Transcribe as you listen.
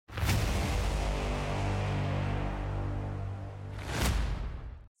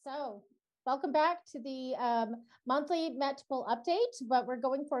Welcome back to the monthly MetBull update, but we're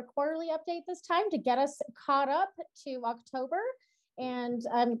going for a quarterly update this time to get us caught up to October. And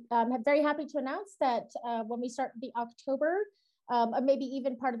I'm very happy to announce that when we start the October, maybe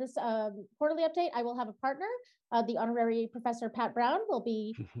even part of this quarterly update, I will have a partner. The honorary Professor Pat Brown will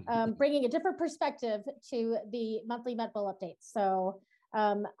be bringing a different perspective to the monthly MetBull updates. So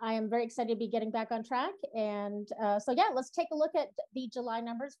I am very excited to be getting back on track. And so yeah, let's take a look at the July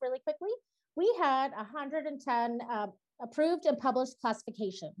numbers really quickly. We had 110 approved and published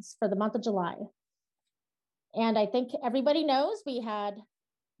classifications for the month of July. And I think everybody knows we had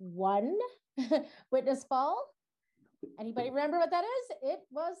one witness fall. Anybody remember what that is? It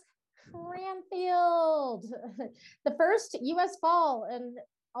was Cranfield, the first US fall in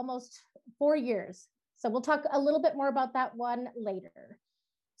almost 4 years. So we'll talk a little bit more about that one later.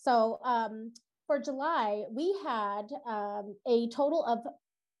 So for July, we had a total of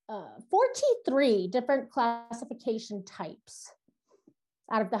 43 different classification types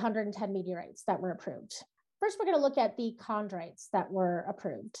out of the 110 meteorites that were approved. First, we're going to look at the chondrites that were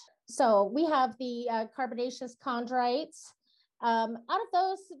approved. So we have the carbonaceous chondrites. Out of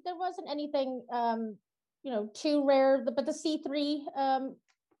those, there wasn't anything, too rare, but the C3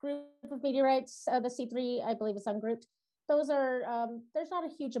 group of meteorites, the C3, I believe is ungrouped. Those are, there's not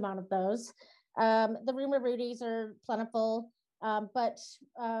a huge amount of those. The Rudies are plentiful, but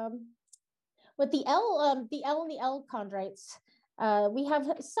with the L and the L chondrites, we have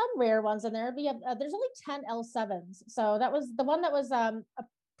some rare ones in there. We have, there's only 10 L7s. So that was the one that was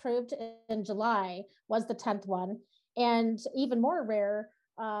approved in July was the 10th one. And even more rare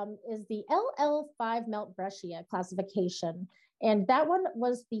is the LL5 melt breccia classification. And that one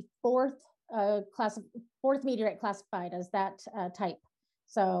was the fourth meteorite classified as that type.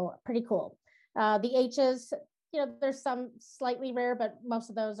 So pretty cool. The H's, there's some slightly rare, but most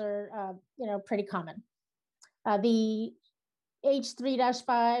of those are, pretty common. The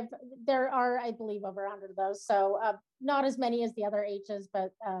H3-5, there are, I believe, over 100 of those. So not as many as the other H's,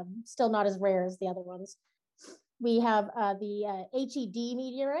 but still not as rare as the other ones. We have the HED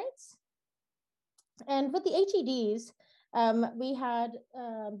meteorites. And with the HEDs, we had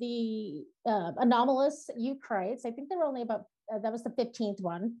the anomalous eucrites. I think there were only about, that was the 15th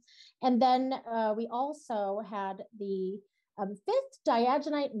one. And then we also had the 5th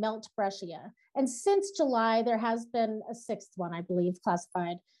diagonite melt breccia. And since July, there has been a 6th one, I believe,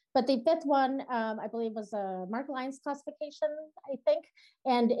 classified. But the 5th one, I believe, was a Mark Lyons classification, I think.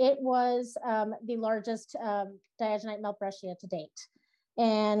 And it was the largest diagonite melt breccia to date.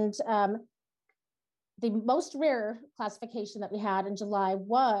 And the most rare classification that we had in July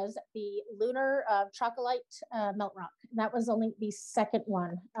was the lunar trocholite melt rock. And that was only the second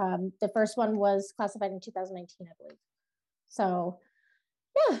one. The first one was classified in 2019, I believe. So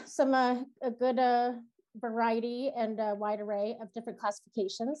yeah, some a good variety and a wide array of different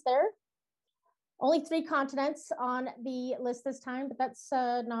classifications there. Only 3 continents on the list this time, but that's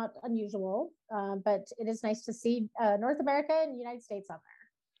not unusual. But it is nice to see North America and the United States on there.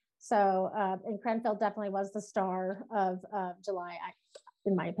 So, and Cranfield definitely was the star of July,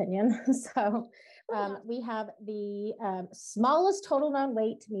 in my opinion. So we have the smallest total known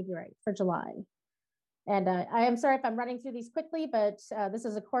weight meteorite for July. And I am sorry if I'm running through these quickly, but this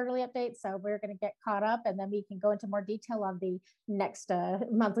is a quarterly update. So we're going to get caught up and then we can go into more detail on the next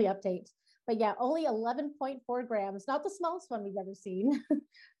monthly update. But yeah, only 11.4 grams, not the smallest one we've ever seen,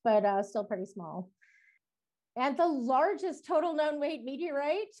 but still pretty small. And the largest total known weight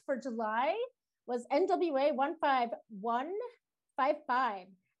meteorite for July was NWA 15155.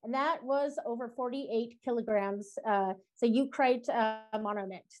 And that was over 48 kilograms. It's a eucrite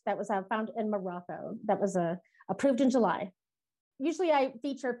monomit that was found in Morocco. That was approved in July. Usually I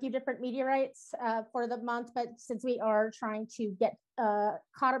feature a few different meteorites for the month, but since we are trying to get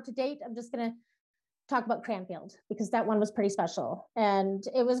caught up to date, I'm just going to talk about Cranfield because that one was pretty special. And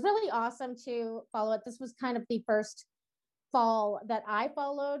it was really awesome to follow it. This was kind of the first fall that I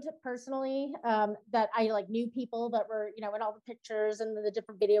followed personally, that I knew people that were, in all the pictures and the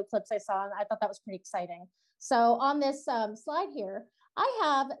different video clips I saw. And I thought that was pretty exciting. So on this slide here, I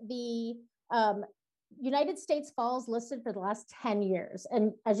have the United States falls listed for the last 10 years.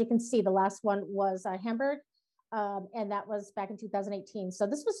 And as you can see, the last one was Hamburg, and that was back in 2018. So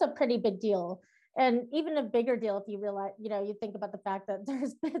this was a pretty big deal. And even a bigger deal if you realize, you think about the fact that there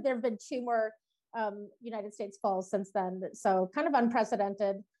have been 2 more United States falls since then. So kind of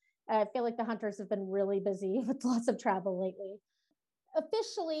unprecedented. I feel like the hunters have been really busy with lots of travel lately.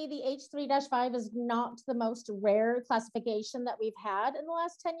 Officially, the H3-5 is not the most rare classification that we've had in the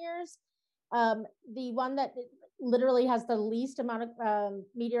last 10 years. The one that literally has the least amount of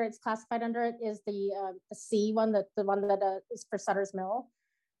meteorites classified under it is the C one, the one that is for Sutter's Mill.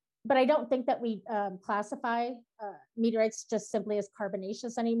 But I don't think that we classify meteorites just simply as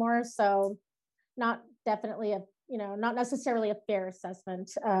carbonaceous anymore. So not definitely not necessarily a fair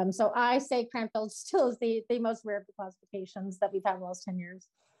assessment. So I say Cranfield still is the most rare of the classifications that we've had in the last 10 years.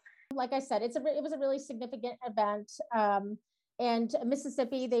 Like I said, it was a really significant event. And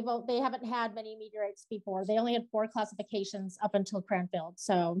Mississippi, they haven't had many meteorites before. They only had 4 classifications up until Cranfield.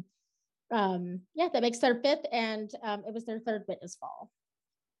 So that makes their 5th, and it was their 3rd witness fall.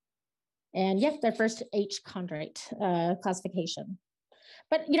 And their first H chondrite classification.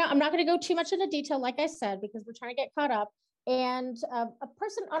 But I'm not going to go too much into detail, like I said, because we're trying to get caught up. And a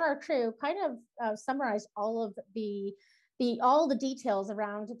person on our crew kind of summarized all of the details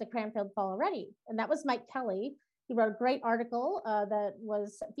around the Cranfield fall already. And that was Mike Kelly. He wrote a great article that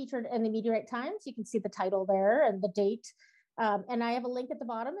was featured in the Meteorite Times. You can see the title there and the date. And I have a link at the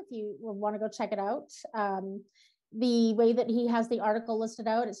bottom if you want to go check it out. The way that he has the article listed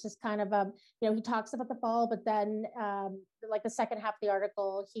out, it's just kind of, he talks about the fall, but then like the second half of the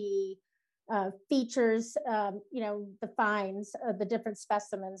article, he features, the finds, the different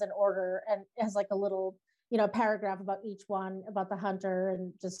specimens in order, and has like a little, paragraph about each one, about the hunter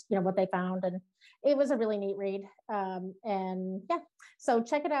and just, what they found. And it was a really neat read. So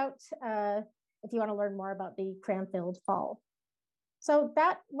check it out if you want to learn more about the Cranfield fall. So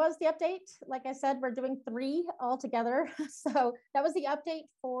that was the update. Like I said, we're doing 3 altogether. So that was the update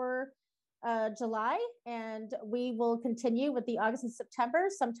for July, and we will continue with the August and September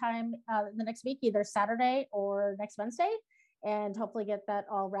sometime in the next week, either Saturday or next Wednesday, and hopefully get that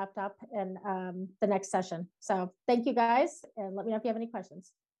all wrapped up in the next session. So thank you guys, and let me know if you have any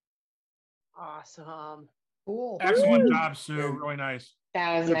questions. Awesome. Cool. Excellent job, Sue. Really nice.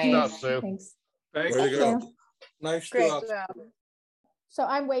 That was Good nice. stuff, Sue. Thanks. Way to Thank go. you. Nice Great job. job. So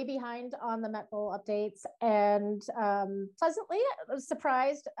I'm way behind on the MetBull updates, and pleasantly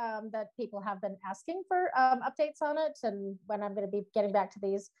surprised that people have been asking for updates on it and when I'm going to be getting back to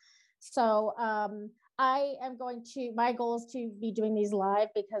these. So my goal is to be doing these live,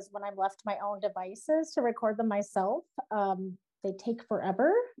 because when I'm left my own devices to record them myself, they take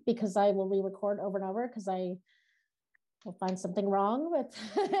forever, because I will re-record over and over, because I will find something wrong with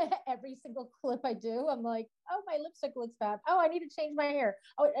every single clip I do. I'm like, oh, my lipstick looks bad. Oh, I need to change my hair.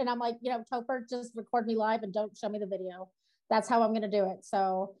 Oh, and I'm like, Topher, just record me live and don't show me the video. That's how I'm going to do it.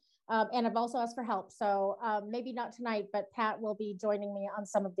 So, and I've also asked for help. So maybe not tonight, but Pat will be joining me on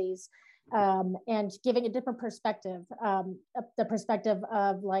some of these and giving a different perspective, the perspective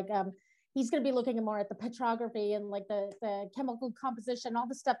of like, he's going to be looking more at the petrography and like the chemical composition, all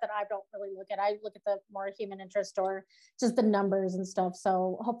the stuff that I don't really look at. I look at the more human interest or just the numbers and stuff.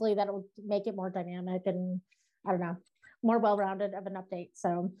 So hopefully that will make it more dynamic and, I don't know, more well-rounded of an update.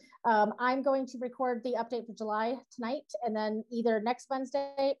 So I'm going to record the update for July tonight, and then either next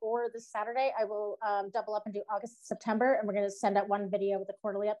Wednesday or this Saturday, I will double up and do August, September, and we're going to send out one video with a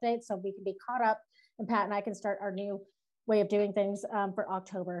quarterly update so we can be caught up, and Pat and I can start our new way of doing things for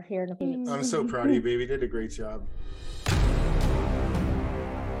October here in a few weeks. I'm so proud of you, baby. You did a great job.